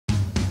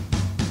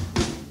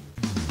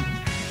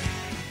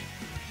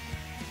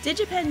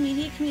DigiPen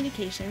Media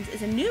Communications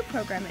is a new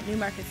program at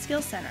Newmarket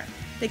Skills Center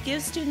that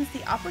gives students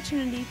the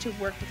opportunity to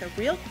work with a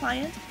real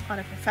client on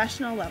a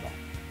professional level.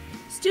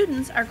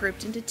 Students are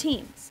grouped into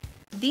teams.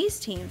 These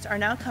teams are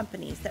now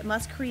companies that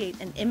must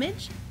create an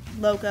image,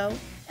 logo,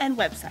 and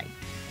website.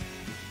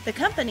 The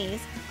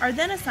companies are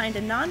then assigned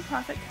a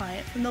nonprofit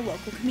client from the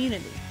local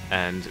community.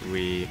 And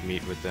we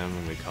meet with them,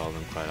 and we call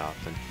them quite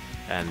often,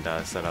 and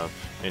set up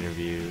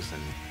interviews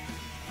and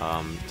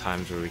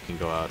times where we can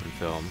go out and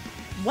film.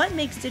 What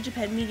makes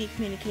DigiPen Media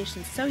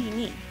Communications so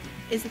unique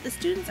is that the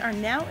students are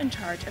now in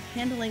charge of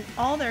handling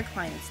all their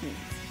clients' needs,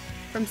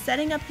 from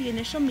setting up the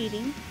initial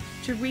meeting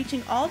to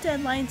reaching all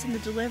deadlines in the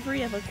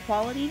delivery of a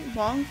quality,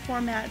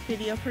 long-format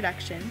video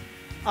production,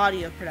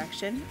 audio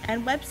production,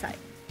 and website.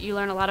 You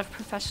learn a lot of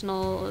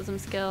professionalism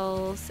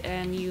skills,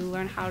 and you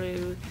learn how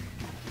to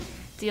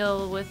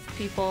deal with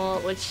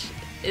people, which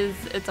is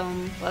its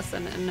own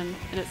lesson in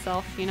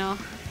itself, you know.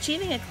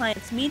 Achieving a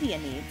client's media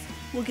needs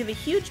will give a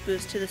huge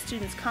boost to the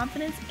students'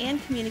 confidence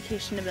and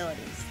communication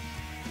abilities.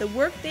 The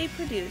work they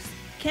produce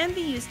can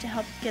be used to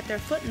help get their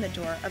foot in the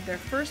door of their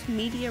first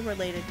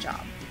media-related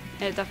job.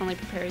 It definitely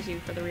prepares you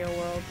for the real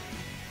world.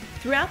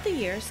 Throughout the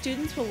year,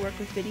 students will work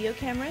with video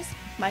cameras,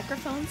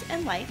 microphones,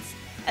 and lights,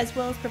 as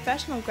well as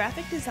professional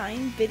graphic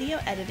design, video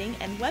editing,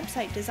 and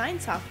website design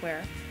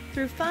software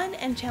through fun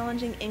and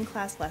challenging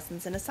in-class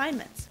lessons and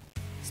assignments.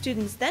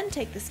 Students then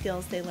take the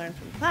skills they learn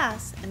from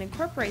class and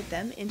incorporate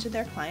them into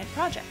their client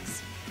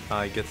projects.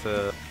 I get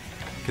to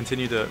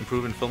continue to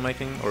improve in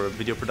filmmaking or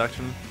video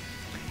production,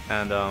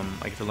 and I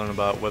get to learn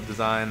about web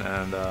design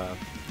and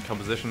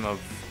composition of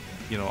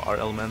art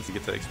elements. You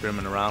get to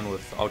experiment around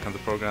with all kinds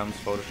of programs,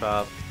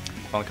 Photoshop,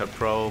 Final Cut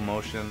Pro,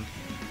 Motion,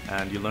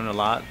 and you learn a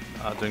lot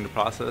during the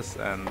process,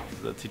 and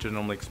the teacher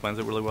normally explains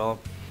it really well.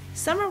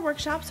 Summer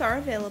workshops are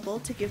available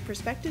to give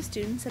prospective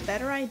students a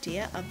better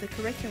idea of the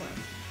curriculum.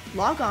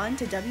 Log on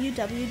to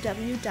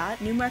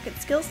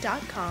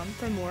www.newmarketskills.com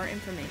for more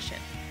information.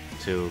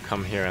 To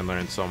come here and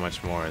learn so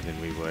much more than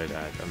we would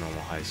at a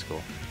normal high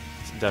school.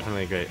 It's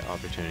definitely a great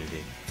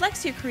opportunity.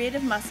 Flex your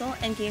creative muscle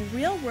and gain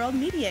real-world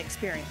media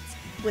experience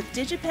with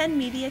DigiPen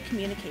Media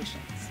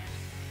Communications.